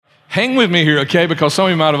hang with me here, okay? Because some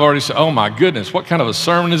of you might have already said, "Oh my goodness, what kind of a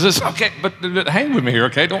sermon is this?" Okay, but hang with me here,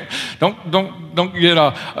 okay? Don't get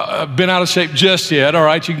bent out of shape just yet. All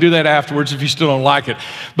right, you can do that afterwards if you still don't like it.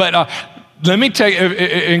 But let me tell you,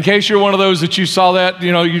 in case you're one of those that you saw that,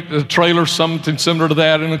 a trailer, something similar to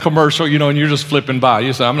that in a commercial, and you're just flipping by.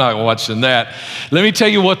 You say, "I'm not watching that." Let me tell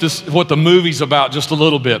you what the movie's about just a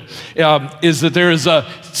little bit. Is that there is a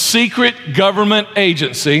secret government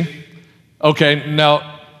agency. Okay, now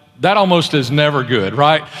that almost is never good,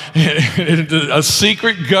 right? A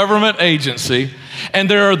secret government agency, and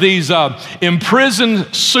there are these imprisoned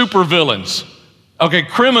supervillains. Okay,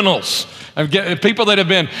 criminals. People that have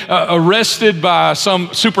been arrested by some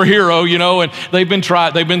superhero, and they've been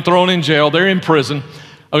tried, they've been thrown in jail, they're in prison.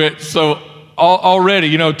 Okay, so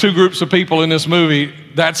already, two groups of people in this movie,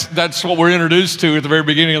 that's what we're introduced to at the very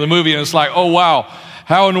beginning of the movie, and it's like, oh wow,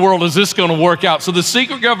 how in the world is this going to work out? So the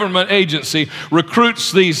secret government agency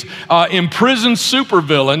recruits these imprisoned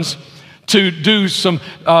supervillains to do some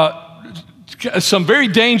very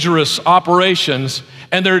dangerous operations.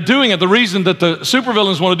 And they're doing it. The reason that the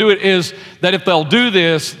supervillains want to do it is that if they'll do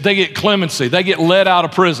this, they get clemency. They get let out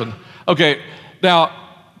of prison. Okay, now,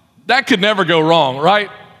 that could never go wrong, right?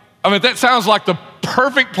 I mean, that sounds like the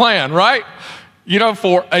perfect plan, right?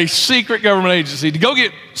 For a secret government agency to go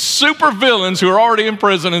get supervillains who are already in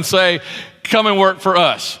prison and say, "Come and work for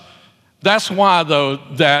us." That's why, though,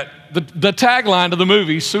 that the tagline of the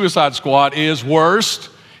movie, Suicide Squad, is worst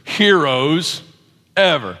heroes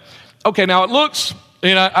ever. Okay, now it looks...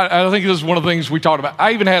 I think this is one of the things we talked about.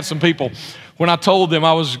 I even had some people, when I told them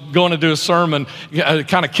I was going to do a sermon,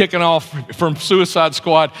 kind of kicking off from Suicide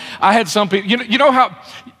Squad, I had some people,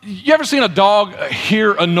 you ever seen a dog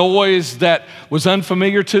hear a noise that was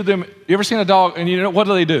unfamiliar to them? You ever seen a dog, and what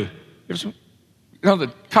do? They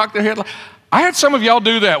cock their head. I had some of y'all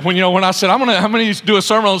do that when I said, I'm gonna do a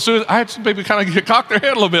sermon on suicide. I had some people kind of cock their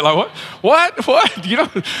head a little bit, like, what? You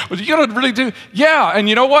gonna really do? Yeah, and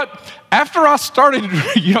you know what? After I started,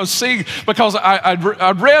 seeing, because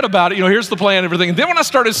I'd read about it, here's the plan and everything. And then when I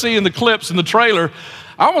started seeing the clips and the trailer,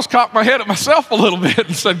 I almost cocked my head at myself a little bit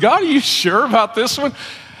and said, "God, are you sure about this one?"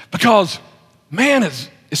 Because, man, it's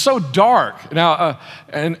so dark. Now,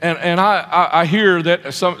 and I hear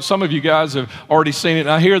that some of you guys have already seen it, and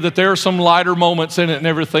I hear that there are some lighter moments in it and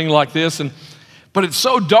everything like this, but it's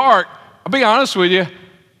so dark. I'll be honest with you,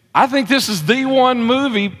 I think this is the one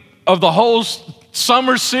movie of the whole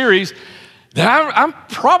summer series that I'm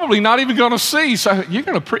probably not even going to see. So you're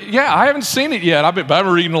going to, I haven't seen it yet. I've been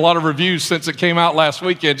reading a lot of reviews since it came out last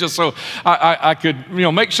weekend, just so I could,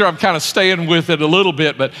 make sure I'm kind of staying with it a little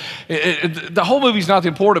bit. But the whole movie's not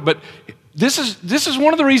important. But this is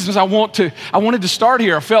one of the reasons I wanted to start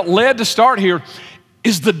here. I felt led to start here.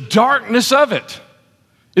 Is the darkness of it?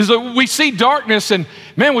 Is that we see darkness and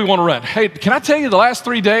man, we want to run. Hey, can I tell you, the last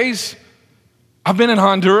 3 days I've been in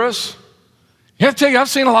Honduras. I have to tell you, I've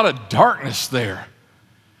seen a lot of darkness there.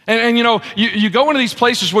 And you go into these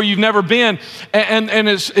places where you've never been, and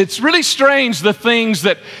it's really strange, the things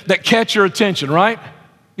that catch your attention, right?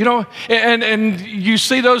 And you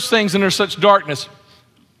see those things and there's such darkness.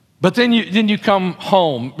 But then you come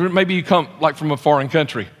home. Maybe you come like from a foreign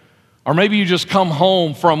country. Or maybe you just come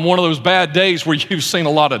home from one of those bad days where you've seen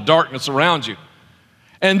a lot of darkness around you.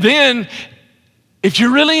 And then, if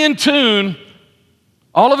you're really in tune,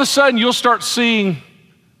 all of a sudden, you'll start seeing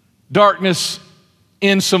darkness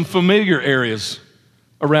in some familiar areas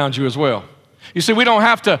around you as well. You see, we don't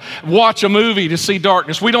have to watch a movie to see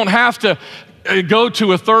darkness. We don't have to go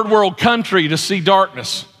to a third world country to see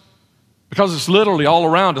darkness, because it's literally all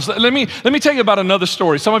around us. Let me tell you about another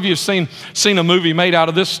story. Some of you have seen a movie made out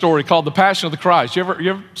of this story called The Passion of the Christ. You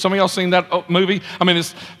ever some of y'all seen that movie? I mean,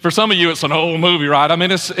 for some of you, it's an old movie, right? I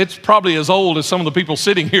mean, it's probably as old as some of the people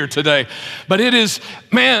sitting here today. But let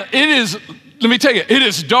me tell you, it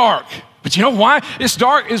is dark. But you know why it's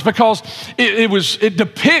dark? Is because it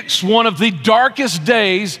depicts one of the darkest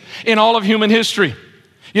days in all of human history.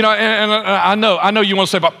 And I know you want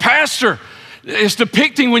to say, "But Pastor, it's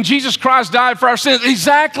depicting when Jesus Christ died for our sins."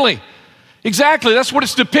 Exactly. That's what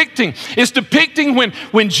it's depicting. It's depicting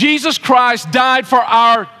when Jesus Christ died for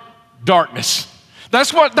our darkness.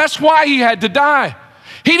 That's why he had to die.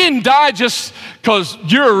 He didn't die just because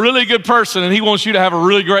you're a really good person and he wants you to have a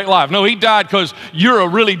really great life. No, he died because you're a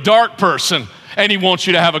really dark person and he wants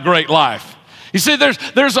you to have a great life. You see,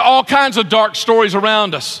 there's all kinds of dark stories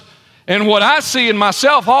around us. And what I see in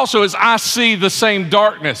myself also is I see the same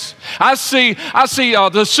darkness. I see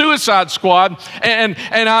the Suicide Squad, and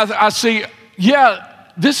I see,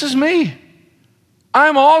 this is me.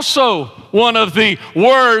 I'm also one of the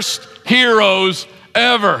worst heroes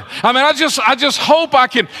ever. I mean, I just hope I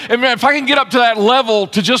can, if I can get up to that level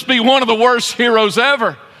to just be one of the worst heroes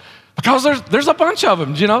ever. Because there's a bunch of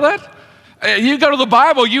them. Do you know that? You go to the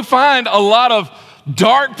Bible, you find a lot of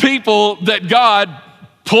dark people that God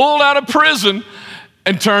pulled out of prison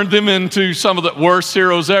and turned them into some of the worst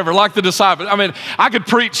heroes ever, like the disciples. I mean, I could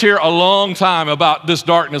preach here a long time about this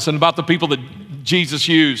darkness and about the people that Jesus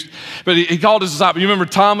used. But he called his disciples. You remember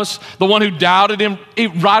Thomas, the one who doubted him,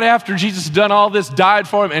 right after Jesus had done all this, died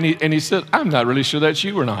for him, and he said, I'm not really sure that's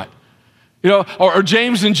you or not. You know, or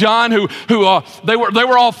James and John, who they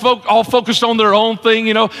were all focused on their own thing,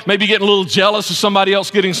 you know, maybe getting a little jealous of somebody else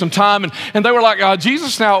getting some time, and they were like,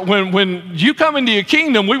 Jesus, now when you come into your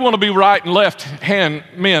kingdom, we want to be right and left hand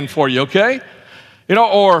men for you, okay? You know,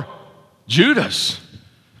 or Judas.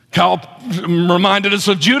 Kyle reminded us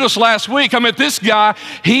of Judas last week. I mean, this guy,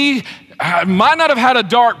 he might not have had a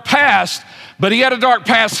dark past, but he had a dark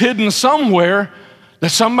past hidden somewhere that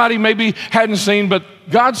somebody maybe hadn't seen, but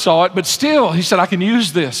God saw it. But still, he said, I can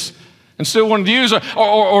use this, and still wanted to use it.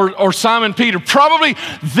 Or Simon Peter, probably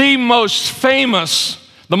the most famous,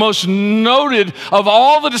 the most noted of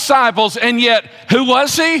all the disciples, and yet, who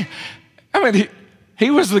was he? I mean, he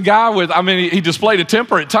was the guy he displayed a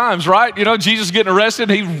temper at times, right? You know, Jesus getting arrested,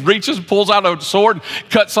 he reaches, pulls out a sword, and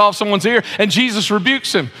cuts off someone's ear, and Jesus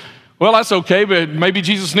rebukes him. Well, that's okay, but maybe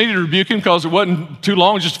Jesus needed to rebuke him because it wasn't too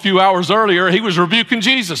long, just a few hours earlier, he was rebuking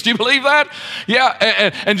Jesus. Do you believe that? Yeah,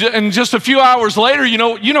 and just a few hours later, you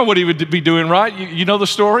know what he would be doing, right? You know the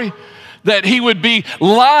story? That he would be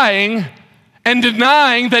lying and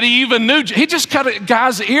denying that he even knew. He just cut a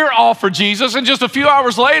guy's ear off for Jesus, and just a few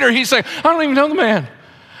hours later, he's saying, I don't even know the man.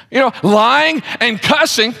 You know, lying and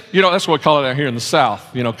cussing, you know, that's what we call it out here in the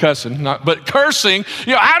South, you know, cussing, but cursing,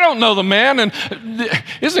 you know, I don't know the man. And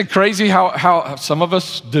isn't it crazy how some of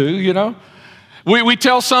us do, you know? We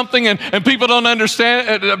tell something and people don't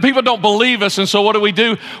understand, people don't believe us, and so what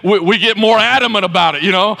do? We get more adamant about it,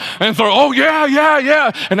 you know, and throw, oh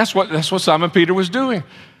yeah. And that's what Simon Peter was doing.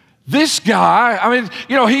 This guy, I mean,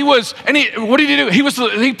 you know, what did he do?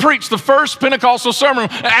 He preached the first Pentecostal sermon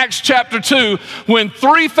in Acts chapter 2 when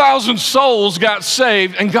 3,000 souls got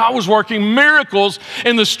saved and God was working miracles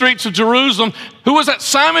in the streets of Jerusalem. Who was that?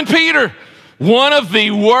 Simon Peter, one of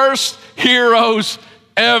the worst heroes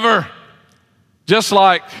ever, just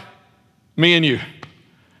like me and you.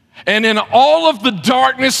 And in all of the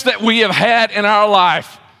darkness that we have had in our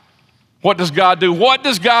life, what does God do? What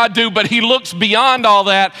does God do? But he looks beyond all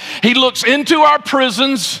that. He looks into our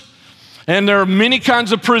prisons, and there are many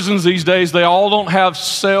kinds of prisons these days. They all don't have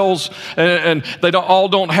cells, and they all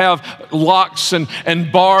don't have locks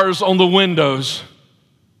and bars on the windows.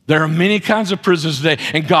 There are many kinds of prisons today,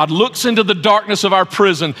 and God looks into the darkness of our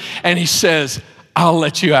prison, and he says, I'll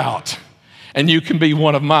let you out, and you can be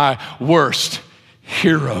one of my worst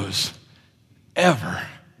heroes ever.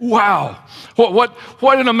 Wow.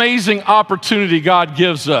 What an amazing opportunity God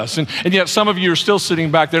gives us. And yet some of you are still sitting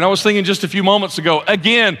back there. And I was thinking just a few moments ago,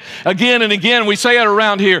 again and again, we say it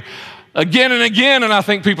around here, again and again, and I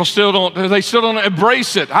think people still don't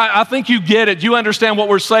embrace it. I think you get it. You understand what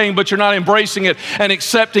we're saying, but you're not embracing it and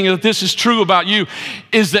accepting that this is true about you,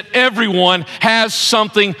 is that everyone has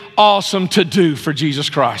something awesome to do for Jesus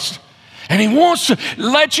Christ. And he wants to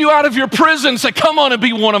let you out of your prison and say, come on and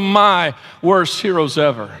be one of my worst heroes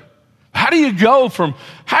ever. How do you go from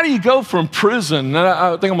prison? And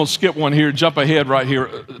I think I'm going to skip one here, jump ahead right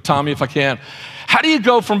here, Tommy, if I can. How do you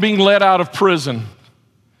go from being let out of prison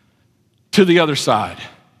to the other side?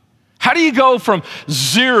 How do you go from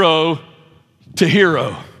zero to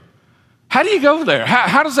hero? How do you go there?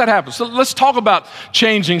 How does that happen? So let's talk about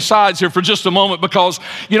changing sides here for just a moment, because,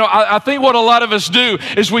 you know, I think what a lot of us do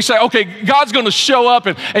is we say, okay, God's going to show up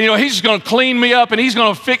and you know, he's going to clean me up and he's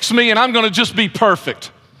going to fix me and I'm going to just be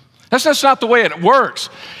perfect. That's not the way it works.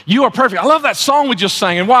 You are perfect. I love that song we just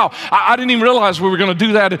sang, and wow, I didn't even realize we were going to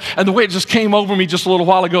do that, and the way it just came over me just a little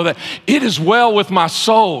while ago, that it is well with my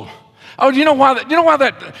soul. Oh, you know why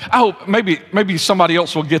that? I hope maybe somebody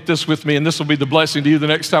else will get this with me, and this will be the blessing to you the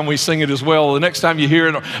next time we sing it as well, the next time you hear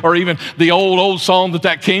it, or even the old song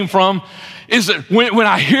that came from, is that when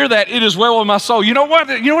I hear that, it is well with my soul. You know what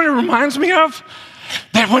it reminds me of?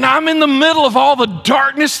 That when I'm in the middle of all the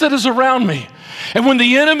darkness that is around me, and when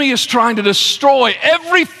the enemy is trying to destroy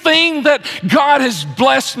everything that God has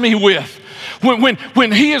blessed me with,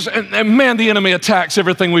 when he is, and man, the enemy attacks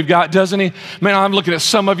everything we've got, doesn't he? Man, I'm looking at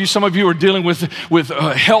some of you are dealing with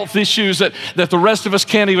health issues that the rest of us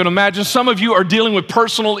can't even imagine. Some of you are dealing with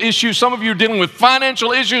personal issues. Some of you are dealing with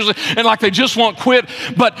financial issues and like they just won't quit.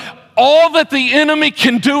 But all that the enemy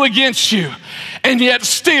can do against you. And yet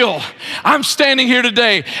still, I'm standing here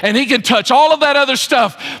today and he can touch all of that other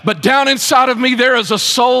stuff. But down inside of me, there is a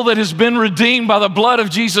soul that has been redeemed by the blood of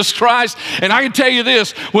Jesus Christ. And I can tell you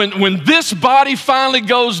this, when this body finally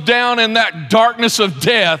goes down in that darkness of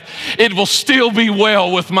death, it will still be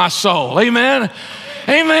well with my soul. Amen?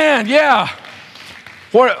 Amen, yeah.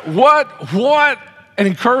 What an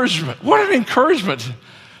encouragement. What an encouragement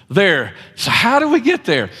there. So how do we get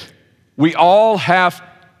there? We all have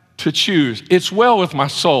to choose. It's well with my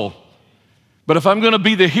soul. But if I'm going to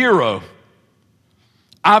be the hero,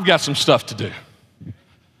 I've got some stuff to do.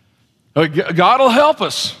 God will help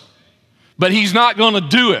us, but he's not going to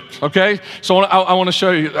do it, okay? So I want to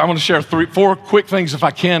show you, I want to share 4 quick things if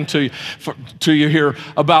I can to you here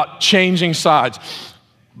about changing sides.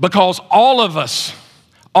 Because all of us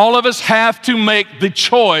have to make the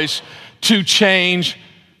choice to change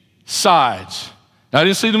sides. Now, I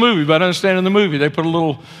didn't see the movie, but I understand in the movie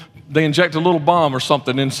they inject a little bomb or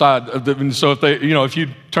something inside. And so if you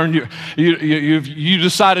turn you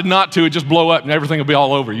decided not to, it just blow up and everything will be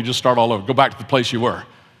all over. You just start all over. Go back to the place you were. And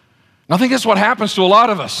I think that's what happens to a lot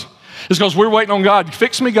of us. It's because we're waiting on God.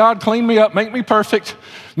 Fix me, God. Clean me up. Make me perfect.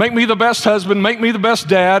 Make me the best husband. Make me the best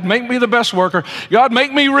dad. Make me the best worker. God,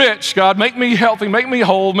 make me rich. God, make me healthy. Make me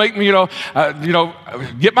whole. Make me,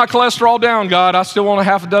 get my cholesterol down, God. I still want a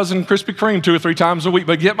half a dozen Krispy Kreme 2 or 3 times a week,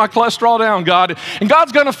 but get my cholesterol down, God. And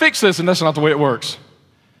God's going to fix this, and that's not the way it works.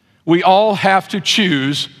 We all have to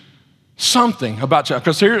choose something about you.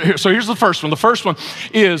 Because here's the first one. The first one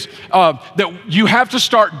is that you have to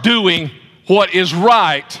start doing what is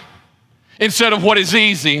right instead of what is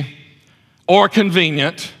easy or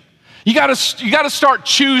convenient. You gotta start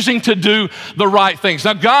choosing to do the right things.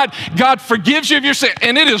 Now, God forgives you of your sin,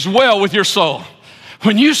 and it is well with your soul.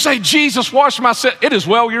 When you say, Jesus, wash my sin, it is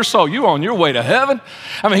well with your soul. You're on your way to heaven.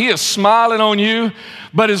 I mean, he is smiling on you.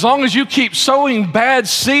 But as long as you keep sowing bad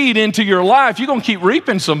seed into your life, you're gonna keep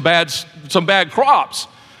reaping some bad crops.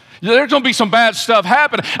 There's going to be some bad stuff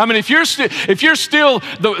happening. I mean, if you're still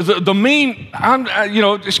the mean,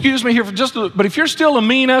 excuse me here for just but if you're still a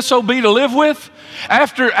mean SOB to live with,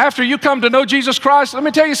 after you come to know Jesus Christ, let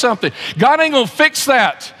me tell you something. God ain't going to fix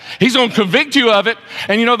that. He's going to convict you of it.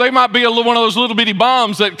 And they might be one of those little bitty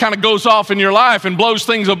bombs that kind of goes off in your life and blows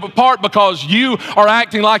things apart because you are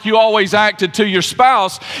acting like you always acted to your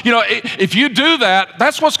spouse. If you do that,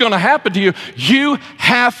 that's what's going to happen to you. You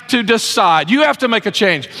have to decide. You have to make a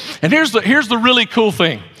change. And here's the really cool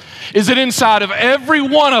thing, is that inside of every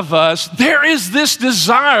one of us, there is this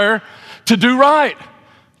desire to do right.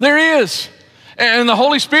 There is. And the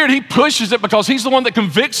Holy Spirit, he pushes it because he's the one that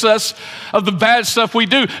convicts us of the bad stuff we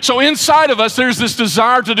do. So inside of us, there's this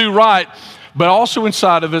desire to do right, but also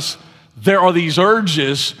inside of us, there are these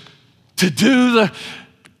urges to do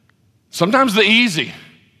sometimes the easy,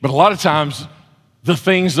 but a lot of times the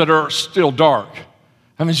things that are still dark.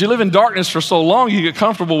 I mean, as you live in darkness for so long, you get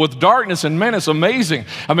comfortable with darkness, and man, it's amazing.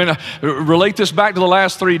 I mean, I relate this back to the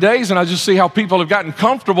last 3 days, and I just see how people have gotten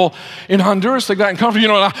comfortable in Honduras. They've gotten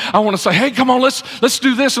comfortable. I want to say, hey, come on, let's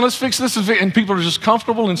do this, and let's fix this. And people are just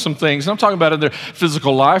comfortable in some things. And I'm talking about in their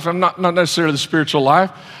physical life. I'm not necessarily the spiritual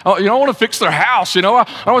life. I want to fix their house. I want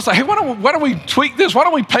to say, hey, why don't we tweak this? Why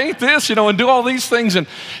don't we paint this? And do all these things. And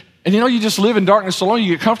you just live in darkness so long,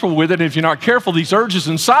 you get comfortable with it. And if you're not careful, these urges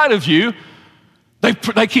inside of you,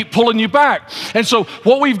 they keep pulling you back. And so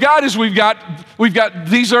what we've got is we've got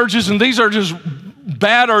these urges and these urges,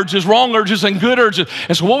 bad urges, wrong urges, and good urges.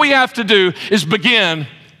 And so what we have to do is begin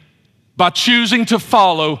by choosing to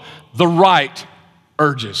follow the right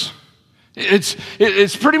urges.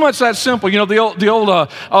 It's pretty much that simple. The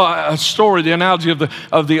old story, the analogy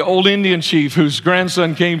of the old Indian chief whose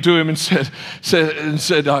grandson came to him and said,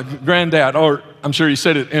 Granddad, or I'm sure he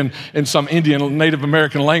said it in some Indian Native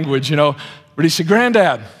American language, But he said,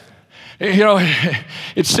 Granddad,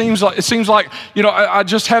 it seems like I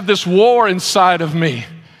just have this war inside of me.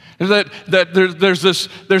 That there's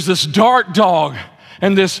this dark dog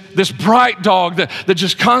and this bright dog that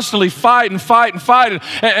just constantly fight.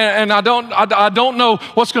 And I don't know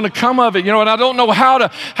what's going to come of it, and I don't know how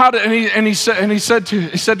to. And he said to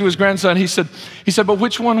his grandson, he said, but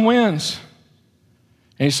which one wins?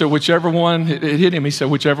 And he said, whichever one, it hit him. He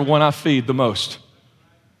said, whichever one I feed the most.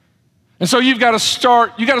 And so you got to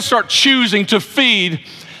start choosing to feed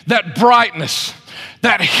that brightness,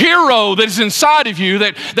 that hero that is inside of you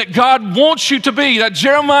that God wants you to be, that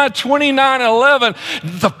Jeremiah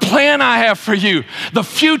 29:11, the plan I have for you, the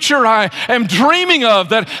future I am dreaming of,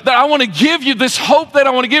 that I want to give you, this hope that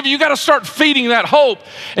I want to give you. You got to start feeding that hope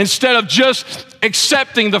instead of just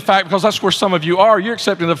accepting the fact, because that's where some of you are. You're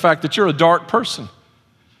accepting the fact that you're a dark person.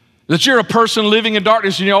 that you're a person living in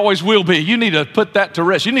darkness and you always will be. You need to put that to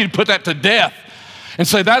rest. You need to put that to death and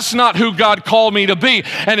say, that's not who God called me to be.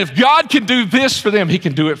 And if God can do this for them, he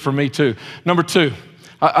can do it for me too. Number two,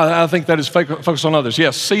 I think that is focus on others.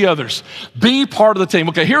 Yes, see others. Be part of the team.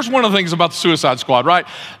 Okay, here's one of the things about the Suicide Squad, right?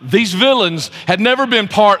 These villains had never been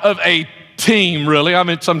part of a team, really. I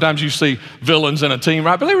mean, sometimes you see villains in a team,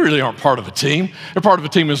 right? But they really aren't part of a team. They're part of a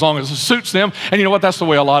team as long as it suits them. And you know what? That's the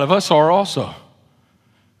way a lot of us are also.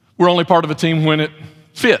 We're only part of a team when it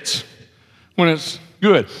fits, when it's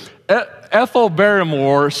good. Ethel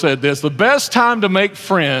Barrymore said this: the best time to make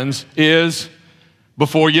friends is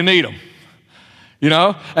before you need them. You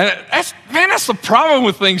know, and that's the problem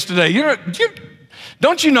with things today.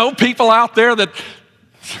 Don't you know people out there that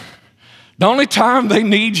the only time they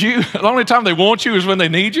need you, the only time they want you is when they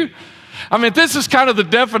need you? I mean, this is kind of the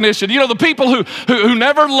definition. You know, the people who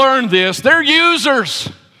never learned this, they're users.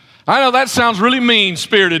 I know that sounds really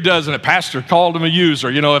mean-spirited, doesn't it? Pastor called him a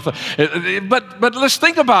user, you know. But let's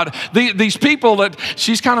think about it. These people that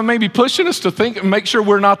she's kind of maybe pushing us to think and make sure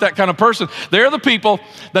we're not that kind of person. They're the people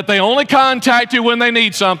that they only contact you when they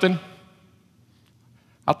need something.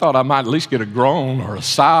 I thought I might at least get a groan or a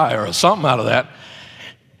sigh or something out of that.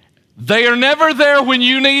 They are never there when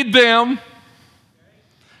you need them.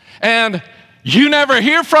 And you never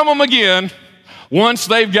hear from them again once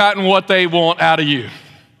they've gotten what they want out of you.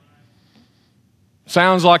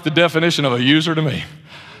 Sounds like the definition of a user to me.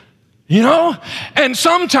 You know? And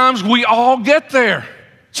sometimes we all get there.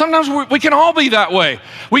 Sometimes we can all be that way.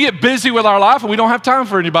 We get busy with our life and we don't have time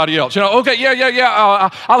for anybody else. You know, okay, yeah,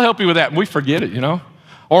 I'll help you with that. And we forget it, you know?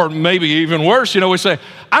 Or maybe even worse, you know, we say,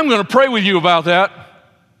 I'm going to pray with you about that.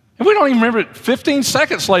 And we don't even remember it 15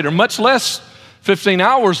 seconds later, much less 15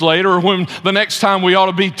 hours later, or when the next time we ought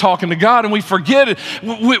to be talking to God, and we forget it.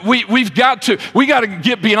 We got to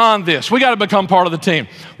get beyond this. We got to become part of the team.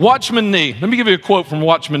 Watchman Nee. Let me give you a quote from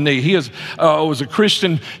Watchman Nee. He was a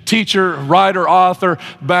Christian teacher, writer, author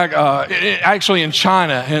back actually in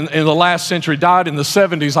China in the last century. Died in the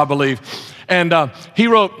 70s, I believe. And he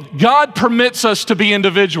wrote, God permits us to be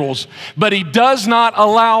individuals, but he does not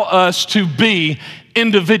allow us to be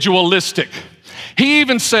individualistic. He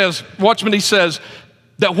even says, Watchman, he says,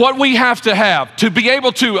 that what we have to be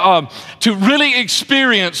able to really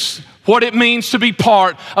experience what it means to be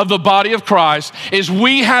part of the body of Christ is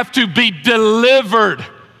we have to be delivered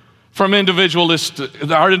from our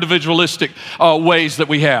individualistic ways that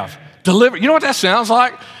we have. Delivered. You know what that sounds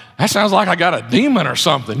like? That sounds like I got a demon or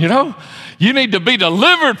something, you know? You need to be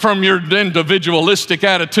delivered from your individualistic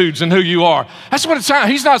attitudes and who you are. That's what it sounds.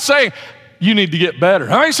 He's not saying you need to get better.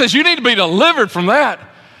 He says you need to be delivered from that.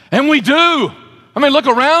 And we do. I mean, look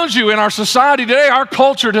around you in our society today, our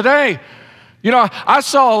culture today. You know,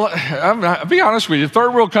 I'll be honest with you,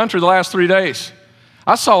 third world country the last 3 days,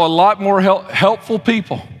 I saw a lot more helpful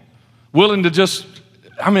people willing to just,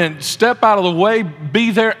 step out of the way, be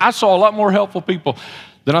there. I saw a lot more helpful people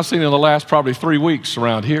than I've seen in the last probably 3 weeks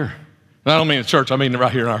around here. And I don't mean the church, I mean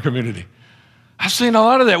right here in our community. I've seen a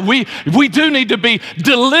lot of that. We do need to be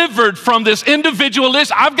delivered from this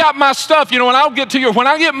individualist. I've got my stuff, you know, and I'll get to you. When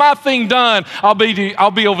I get my thing done, I'll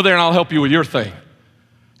be over there and I'll help you with your thing.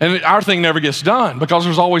 And our thing never gets done because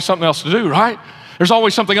there's always something else to do, right? There's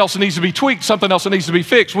always something else that needs to be tweaked, something else that needs to be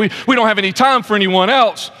fixed. We don't have any time for anyone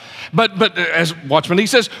else. But as Watchman Nee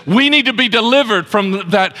says, we need to be delivered from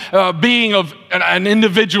that being of an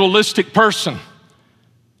individualistic person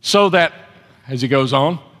so that, as he goes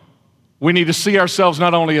on, we need to see ourselves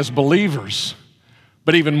not only as believers,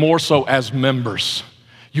 but even more so as members.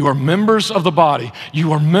 You are members of the body.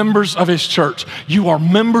 You are members of his church. You are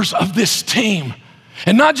members of this team.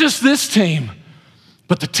 And not just this team,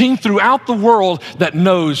 but the team throughout the world that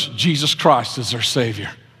knows Jesus Christ as their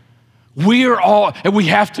Savior. We are all, and we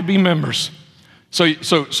have to be members. So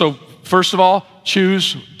first of all,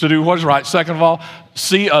 choose to do what is right. Second of all,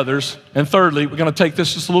 see others. And thirdly, we're going to take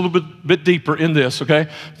this just a little bit deeper in this, okay?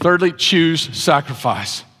 Thirdly, choose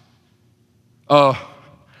sacrifice.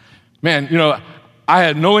 Man, you know, I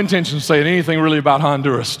had no intention of saying anything really about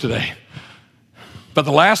Honduras today. But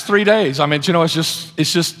the last 3 days, you know, it's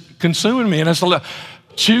just consuming me. And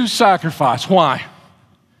choose sacrifice. Why?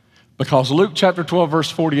 Because Luke chapter 12, verse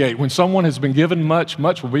 48, when someone has been given much,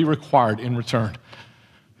 much will be required in return.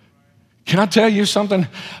 Can I tell you something?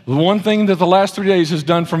 The one thing that the last 3 days has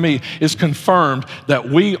done for me is confirmed that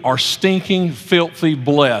we are stinking, filthy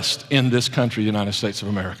blessed in this country, the United States of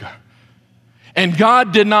America. And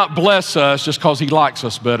God did not bless us just because he likes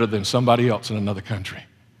us better than somebody else in another country.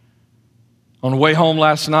 On the way home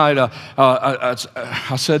last night, I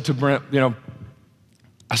said to Brent,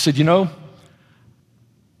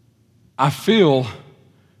 I feel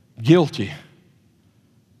guilty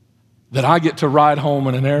that I get to ride home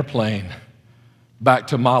in an airplane back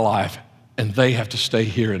to my life and they have to stay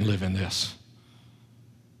here and live in this.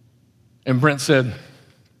 And Brent said,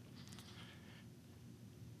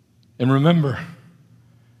 and remember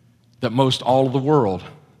that most all of the world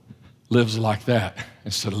lives like that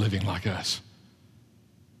instead of living like us.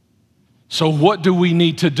 So what do we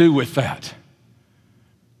need to do with that?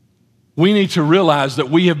 We need to realize that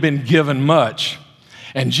we have been given much.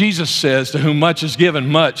 And Jesus says, to whom much is given,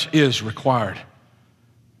 much is required.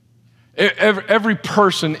 Every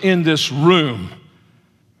person in this room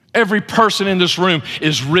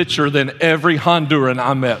is richer than every Honduran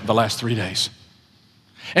I met the last 3 days.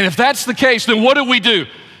 And if that's the case, then what do?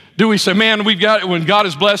 Do we say, man, we've got it when God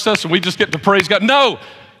has blessed us and we just get to praise God? No,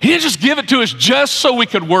 He didn't just give it to us just so we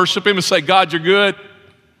could worship Him and say, God, you're good.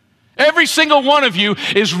 Every single one of you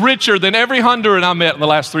is richer than every Honduran I met in the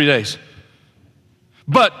last 3 days.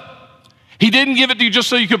 But He didn't give it to you just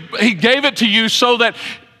so you could, He gave it to you so that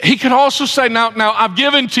He could also say, now I've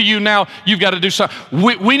given to you, now you've got to do something.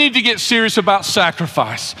 We need to get serious about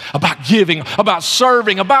sacrifice, about giving, about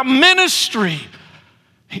serving, about ministry.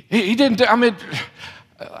 He didn't,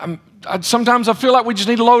 sometimes I feel like we just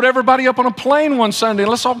need to load everybody up on a plane one Sunday and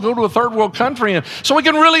let's all go to a third world country so we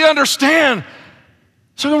can really understand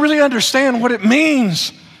what it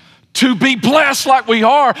means to be blessed like we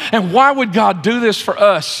are. And why would God do this for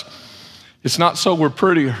us? It's not so we're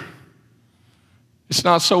prettier. It's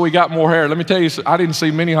not so we got more hair. Let me tell you, I didn't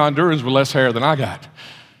see many Hondurans with less hair than I got.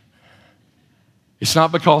 It's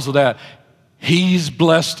not because of that. He's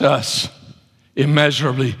blessed us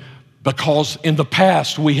immeasurably because in the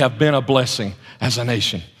past we have been a blessing as a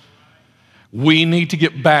nation. We need to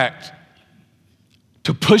get back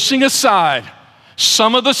to pushing aside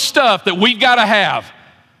some of the stuff that we've got to have.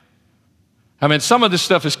 I mean, some of this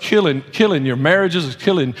stuff is killing your marriages, it's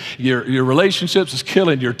killing your relationships, it's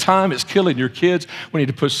killing your time, it's killing your kids. We need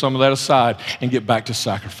to push some of that aside and get back to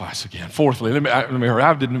sacrifice again. Fourthly, let me hurry.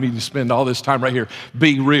 I didn't mean to spend all this time right here.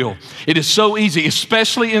 Be real. It is so easy,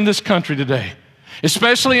 especially in this country today,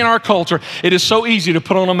 especially in our culture, it is so easy to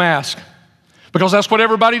put on a mask. Because that's what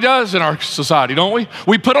everybody does in our society, don't we?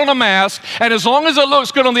 We put on a mask, and as long as it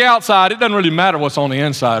looks good on the outside, it doesn't really matter what's on the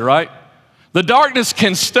inside, right? The darkness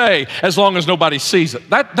can stay as long as nobody sees it.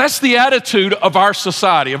 That's the attitude of our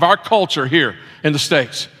society, of our culture here in the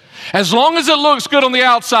States. As long as it looks good on the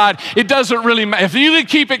outside, it doesn't really matter. If you can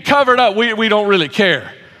keep it covered up, we don't really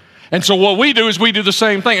care. And so what we do is we do the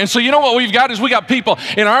same thing. And so you know what we've got is we got people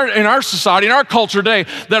in our society, in our culture today,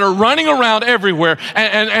 that are running around everywhere,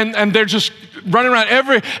 and they're just running around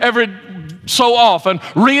every so often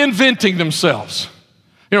reinventing themselves.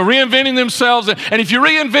 Reinventing themselves. And if you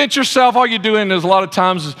reinvent yourself, all you're doing is a lot of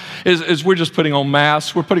times is we're just putting on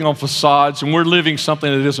masks, we're putting on facades, and we're living something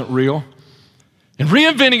that isn't real. And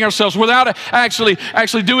reinventing ourselves without actually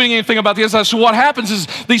doing anything about the inside. So what happens is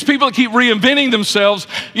these people that keep reinventing themselves,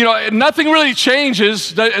 nothing really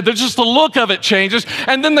changes. They're just the look of it changes.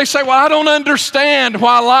 And then they say, well, I don't understand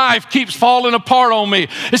why life keeps falling apart on me.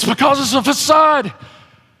 It's because it's a facade.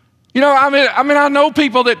 I know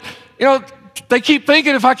people that, they keep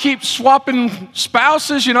thinking if I keep swapping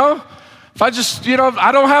spouses, if I just,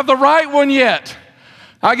 I don't have the right one yet.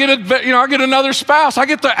 I get another spouse. I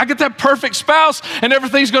get that perfect spouse, and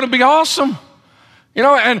everything's going to be awesome.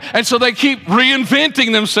 And so they keep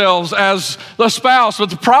reinventing themselves as the spouse.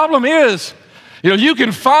 But the problem is, you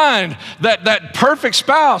can find that perfect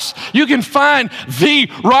spouse. You can find the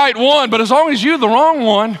right one, but as long as you're the wrong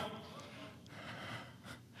one.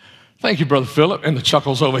 Thank you, Brother Philip, and the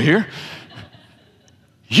chuckles over here.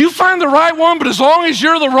 You find the right one, but as long as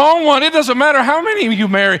you're the wrong one, it doesn't matter how many you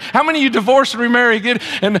marry, how many you divorce and remarry again.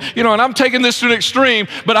 And I'm taking this to an extreme,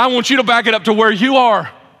 but I want you to back it up to where you are.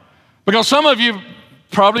 Because some of you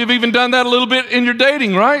probably have even done that a little bit in your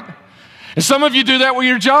dating, right? And some of you do that with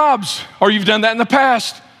your jobs, or you've done that in the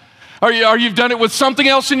past. Or you've done it with something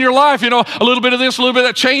else in your life, a little bit of this, a little bit of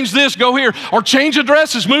that, change this, go here, or change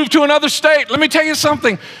addresses, move to another state. Let me tell you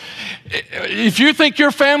something. If you think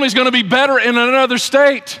your family's going to be better in another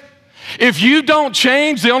state, if you don't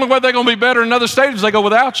change, the only way they're going to be better in another state is they go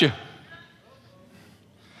without you.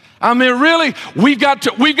 I mean, really, we've got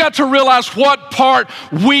to realize what part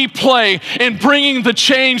we play in bringing the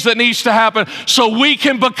change that needs to happen so we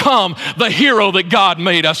can become the hero that God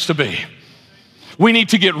made us to be. We need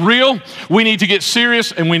to get real, we need to get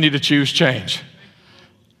serious, and we need to choose change.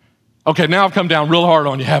 Okay, now I've come down real hard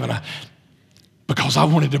on you, haven't I? Because I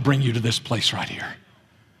wanted to bring you to this place right here.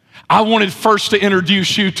 I wanted first to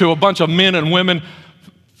introduce you to a bunch of men and women,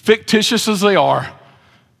 fictitious as they are,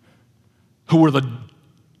 who were the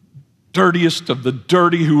dirtiest of the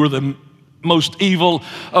dirty, who were the most evil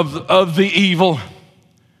of the evil,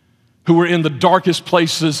 who were in the darkest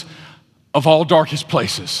places of all darkest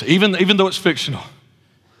places, even though it's fictional.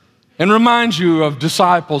 And reminds you of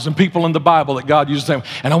disciples and people in the Bible that God used them.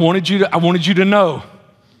 And I wanted you to know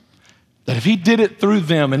that if he did it through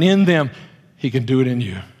them and in them, he can do it in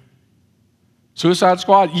you. Suicide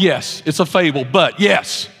Squad, yes, it's a fable, but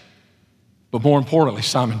yes. But more importantly,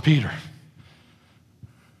 Simon Peter,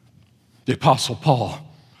 the Apostle Paul,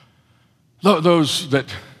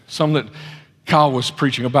 some that Kyle was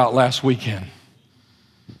preaching about last weekend.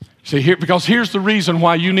 See, because here's the reason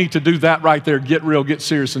why you need to do that right there, get real, get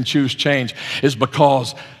serious, and choose change, is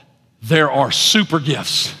because there are super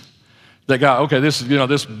gifts that God, okay, this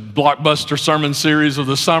blockbuster sermon series of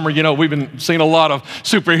the summer, we've been seeing a lot of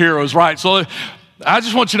superheroes, right? So I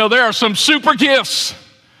just want you to know there are some super gifts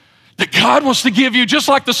that God wants to give you, just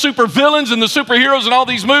like the super villains and the superheroes in all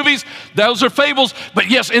these movies. Those are fables. But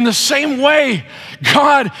yes, in the same way,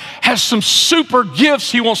 God has some super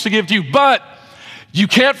gifts he wants to give to you. But you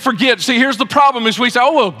can't forget. See, here's the problem is we say,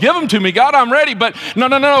 oh, well, give them to me, God, I'm ready. But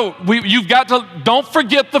no. You've got to, don't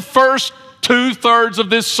forget the first 2/3 of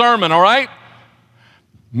this sermon, all right?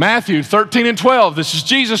 Matthew 13 and 12, this is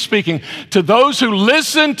Jesus speaking. To those who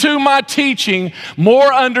listen to my teaching,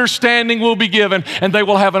 more understanding will be given, and they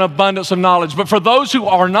will have an abundance of knowledge. But for those who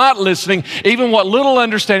are not listening, even what little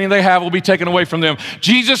understanding they have will be taken away from them.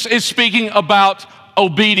 Jesus is speaking about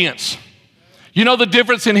obedience. You know the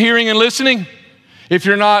difference in hearing and listening? If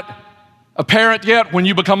you're not a parent yet, when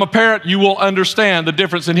you become a parent, you will understand the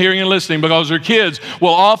difference in hearing and listening, because your kids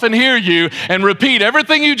will often hear you and repeat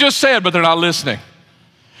everything you just said, but they're not listening.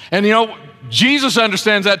 And Jesus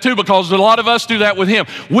understands that too, because a lot of us do that with him.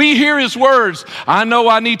 We hear his words. I know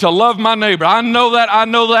I need to love my neighbor. I know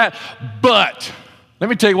that. But let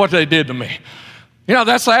me tell you what they did to me.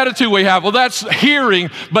 That's the attitude we have. Well, that's hearing,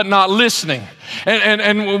 but not listening.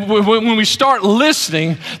 And when we start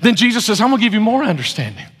listening, then Jesus says, I'm going to give you more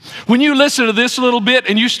understanding. When you listen to this a little bit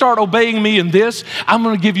and you start obeying me in this, I'm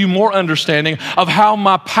going to give you more understanding of how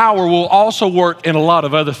my power will also work in a lot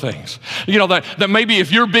of other things. That maybe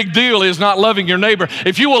if your big deal is not loving your neighbor,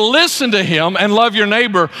 if you will listen to him and love your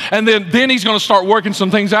neighbor, and then he's going to start working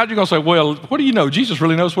some things out, you're going to say, well, what do you know? Jesus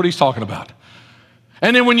really knows what he's talking about.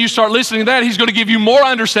 And then when you start listening to that, he's going to give you more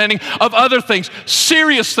understanding of other things,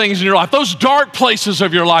 serious things in your life, those dark places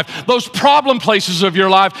of your life, those problem places of your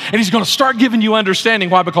life. And he's going to start giving you understanding.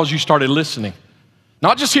 Why? Because you started listening.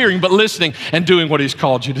 Not just hearing, but listening and doing what he's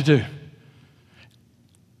called you to do.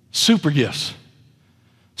 Super gifts.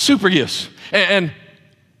 Super gifts. And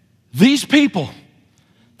these people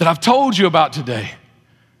that I've told you about today,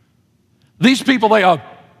 these people,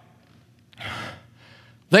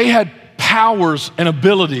 they had powers and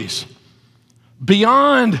abilities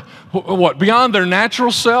beyond what? Beyond their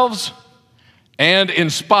natural selves and in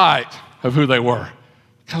spite of who they were,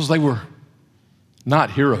 because they were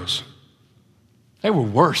not heroes. They were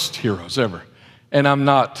worst heroes ever. And I'm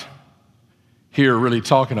not here really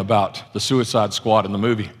talking about the Suicide Squad in the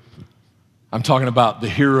movie. I'm talking about the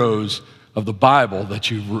heroes of the Bible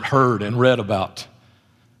that you've heard and read about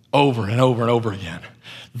over and over and over again.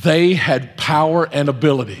 They had power and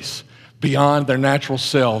abilities beyond their natural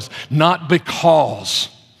selves, not because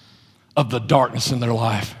of the darkness in their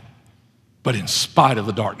life, but in spite of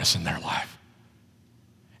the darkness in their life.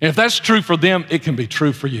 And if that's true for them, it can be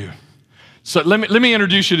true for you. So let me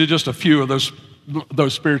introduce you to just a few of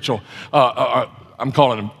those spiritual, I'm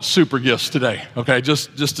calling them super gifts today, okay?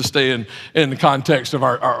 Just to stay in the context of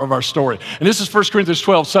our story. And this is 1 Corinthians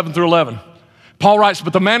 12, 7 through 11. Paul writes,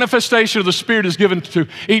 but the manifestation of the Spirit is given to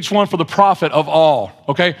each one for the profit of all,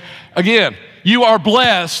 okay? Again, you are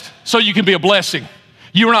blessed so you can be a blessing.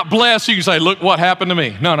 You are not blessed so you can say, look what happened to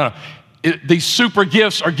me. No. These super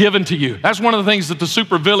gifts are given to you. That's one of the things that the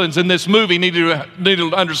super villains in this movie need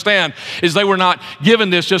to understand, is they were not given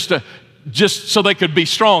this just so they could be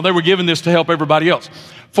strong. They were given this to help everybody else.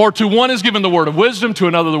 For to one is given the word of wisdom, to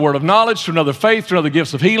another the word of knowledge, to another faith, to another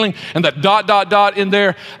gifts of healing, and that ... in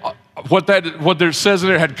there, what there says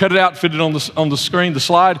there, had cut it out, fit it on the screen, the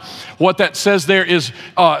slide. What that says there is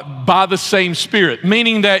by the same Spirit,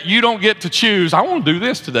 meaning that you don't get to choose, I want to do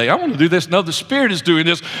this today, I want to do this. No, the Spirit is doing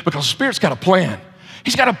this because the Spirit's got a plan.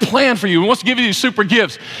 He's got a plan for you. He wants to give you these super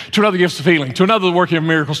gifts, to another gifts of healing, to another the working of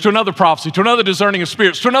miracles, to another prophecy, to another discerning of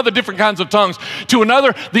spirits, to another different kinds of tongues, to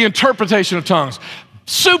another the interpretation of tongues.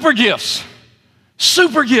 Super gifts.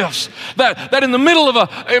 Super gifts that in the middle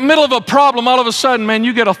of a problem, all of a sudden, man,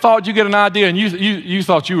 you get a thought, you get an idea, and you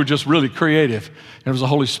thought you were just really creative. And it was the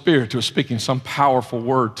Holy Spirit who was speaking some powerful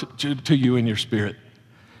word to you in your spirit.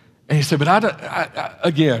 And you say, but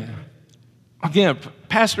again, Again,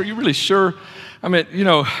 Pastor, are you really sure? I mean,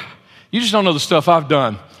 you just don't know the stuff I've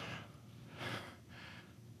done.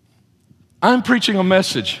 I'm preaching a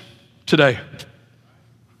message today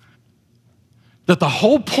that the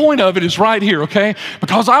whole point of it is right here, okay?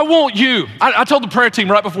 Because I want you. I told the prayer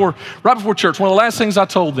team right before church, one of the last things I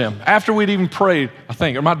told them, after we'd even prayed, I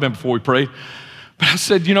think, it might have been before we prayed, but I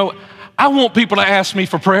said, I want people to ask me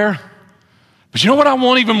for prayer. But you know what I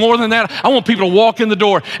want even more than that? I want people to walk in the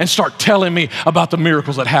door and start telling me about the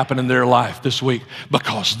miracles that happened in their life this week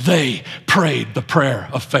because they prayed the prayer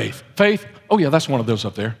of faith. Faith? Oh yeah, that's one of those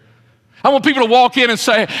up there. I want people to walk in and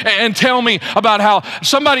say and tell me about how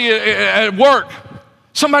somebody at work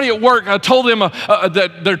told them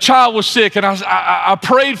that their child was sick, and I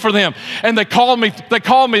prayed for them, and they called me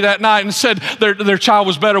that night and said their child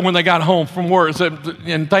was better when they got home from work,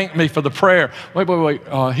 and thanked me for the prayer. Wait,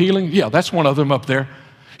 healing? Yeah, that's one of them up there.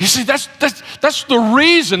 You see, that's the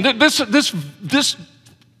reason. This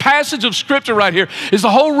passage of Scripture right here is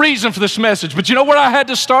the whole reason for this message. But you know where I had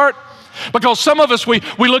to start? Because some of us, we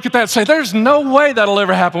look at that and say, there's no way that'll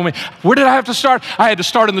ever happen with me. Where did I have to start? I had to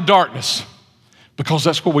start in the darkness because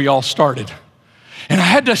that's where we all started. And I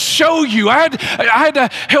had to show you, I had to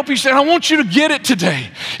help you say, and I want you to get it today,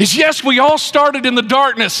 is yes, we all started in the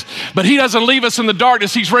darkness, but He doesn't leave us in the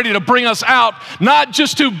darkness. He's ready to bring us out, not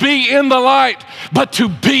just to be in the light, but to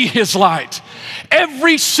be His light.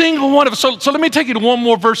 Every single one of us. So let me take you to one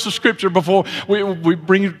more verse of Scripture before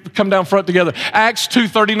we come down front together. Acts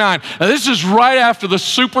 2:39. Now this is right after the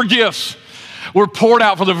super gifts were poured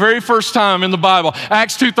out for the very first time in the Bible.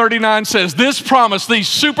 Acts 2:39 says, these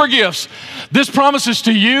super gifts, this promise is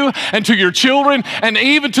to you and to your children and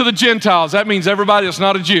even to the Gentiles. That means everybody that's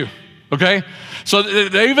not a Jew, okay? So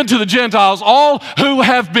even to the Gentiles, all who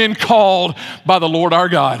have been called by the Lord our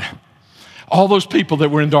God. All those people that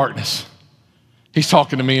were in darkness. He's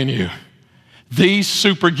talking to me and you. These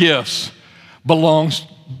super gifts belong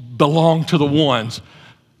to the ones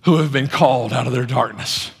who have been called out of their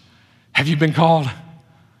darkness. Have you been called?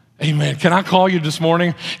 Amen. Can I call you this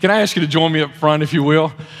morning? Can I ask you to join me up front, if you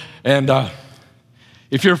will? And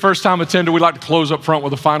if you're a first-time attender, we'd like to close up front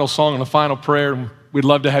with a final song and a final prayer. We'd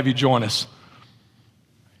love to have you join us.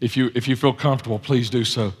 If you feel comfortable, please do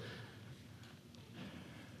so.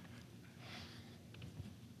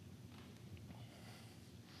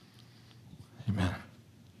 Amen.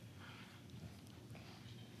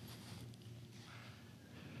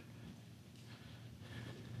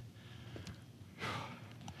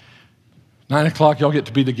 Nine o'clock, y'all get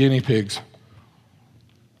to be the guinea pigs.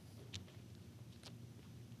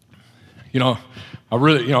 I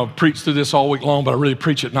really, preach through this all week long, but I really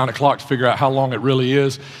preach at 9 o'clock to figure out how long it really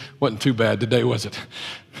is. Wasn't too bad today, was it?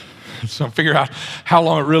 So figure out how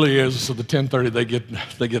long it really is. So the 10:30,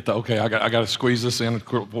 they get the, okay, I got to squeeze this in,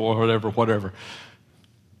 whatever.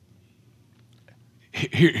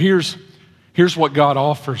 Here's what God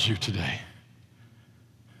offers you today.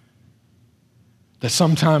 That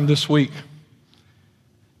sometime this week,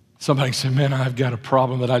 somebody said, man, I've got a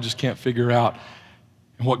problem that I just can't figure out.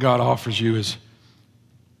 And what God offers you is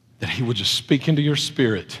that He would just speak into your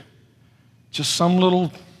spirit, just some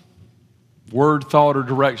little word, thought, or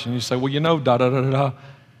direction. You say, well, da-da-da-da-da.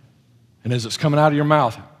 And as it's coming out of your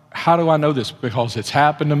mouth, how do I know this? Because it's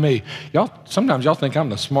happened to me. Sometimes y'all think I'm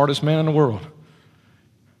the smartest man in the world.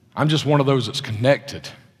 I'm just one of those that's connected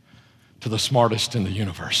to the smartest in the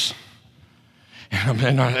universe. And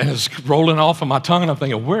it's rolling off of my tongue, and I'm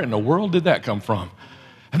thinking, where in the world did that come from?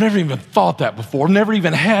 I've never even thought that before. I've never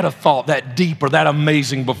even had a thought that deep or that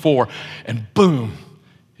amazing before. And boom,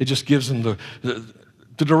 it just gives them the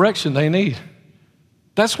direction they need.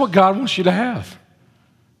 That's what God wants you to have.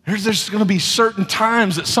 There's going to be certain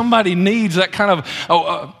times that somebody needs that kind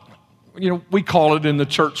of, we call it in the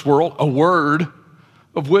church world, a word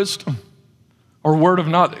of wisdom or a word of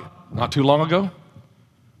knowledge. Not too long ago,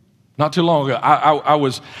 I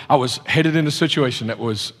was headed in a situation that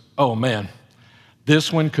was, oh man,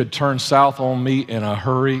 this one could turn south on me in a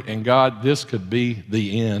hurry, and God, this could be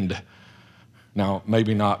the end. Now,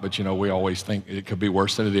 maybe not, but we always think it could be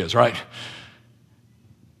worse than it is, right?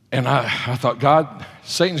 And I thought, God,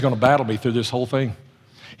 Satan's going to battle me through this whole thing.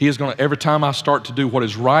 He is going to, every time I start to do what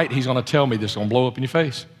is right, he's going to tell me this is going to blow up in your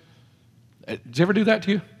face. Did you ever do that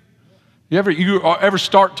to you? You ever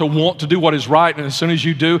start to want to do what is right, and as soon as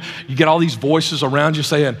you do, you get all these voices around you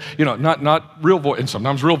saying, not real voices, and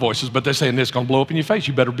sometimes real voices, but they're saying this is going to blow up in your face.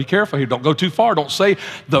 You better be careful here. Don't go too far. Don't say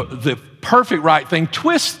the perfect right thing.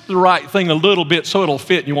 Twist the right thing a little bit so it'll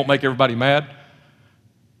fit and you won't make everybody mad.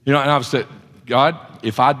 And I was said, God,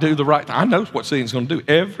 if I do the right thing, I know what Satan's going to do.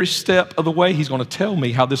 Every step of the way, he's going to tell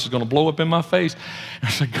me how this is going to blow up in my face. And I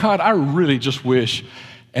said, God, I really just wish.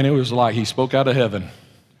 And it was like he spoke out of heaven.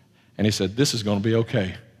 And he said, this is going to be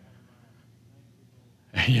okay.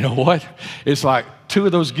 And you know what? It's like two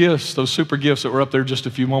of those gifts, those super gifts that were up there just a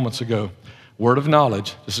few moments ago. Word of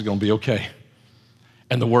knowledge, this is going to be okay.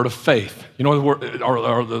 And the word of faith. You know what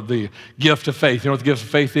the gift of faith. You know what the gift of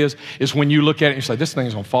faith is? It's when you look at it and you say, this thing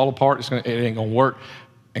is going to fall apart. It ain't going to work.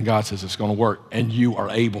 And God says it's going to work. And you are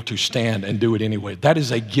able to stand and do it anyway. That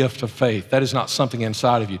is a gift of faith. That is not something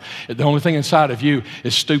inside of you. The only thing inside of you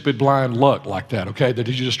is stupid, blind luck like that, okay? That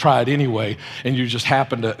you just try it anyway and you just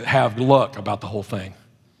happen to have luck about the whole thing.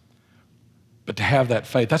 But to have that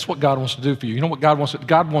faith, that's what God wants to do for you. You know what God wants?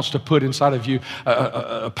 God wants to put inside of you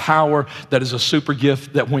a power that is a super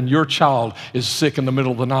gift that when your child is sick in the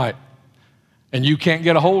middle of the night and you can't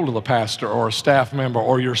get a hold of the pastor or a staff member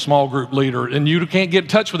or your small group leader and you can't get in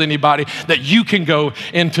touch with anybody, that you can go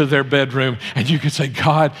into their bedroom and you can say,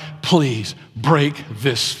 God, please break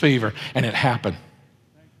this fever. And it happened.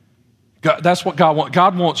 God, that's what God wants.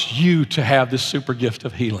 God wants you to have this super gift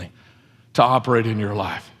of healing to operate in your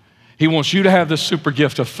life. He wants you to have this super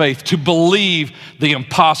gift of faith, to believe the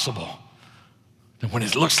impossible. And when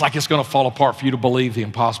it looks like it's going to fall apart, for you to believe the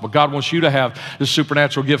impossible. God wants you to have this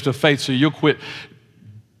supernatural gift of faith so you'll quit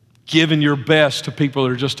giving your best to people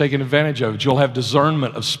that are just taking advantage of it. You'll have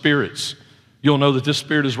discernment of spirits. You'll know that this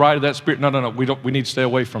spirit is right or that spirit. No, we need to stay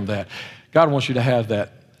away from that. God wants you to have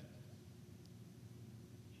that.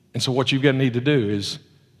 And so what you're going to need to do is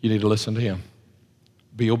you need to listen to him.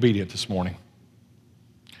 Be obedient this morning.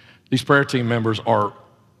 These prayer team members are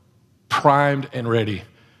primed and ready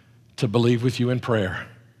to believe with you in prayer.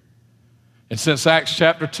 And since Acts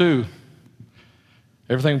chapter 2,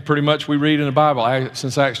 everything pretty much we read in the Bible,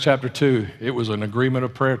 since Acts chapter 2, it was an agreement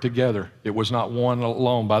of prayer together. It was not one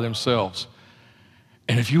alone by themselves.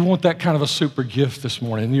 And if you want that kind of a super gift this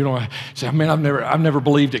morning, you know, say, man, I've never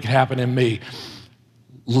believed it could happen in me.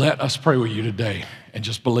 Let us pray with you today and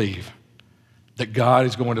just believe that God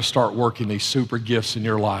is going to start working these super gifts in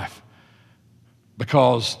your life.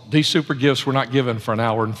 Because these super gifts were not given for an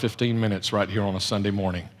hour and 15 minutes right here on a Sunday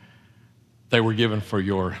morning. They were given for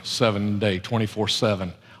your 7-day,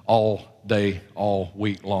 24/7, all day, all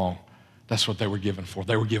week long. That's what they were given for.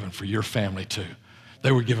 They were given for your family too.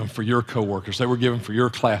 They were given for your coworkers. They were given for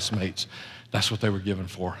your classmates. That's what they were given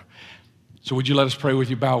for. So would you let us pray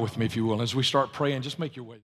with you? Bow with me if you will. As we start praying, just make your way.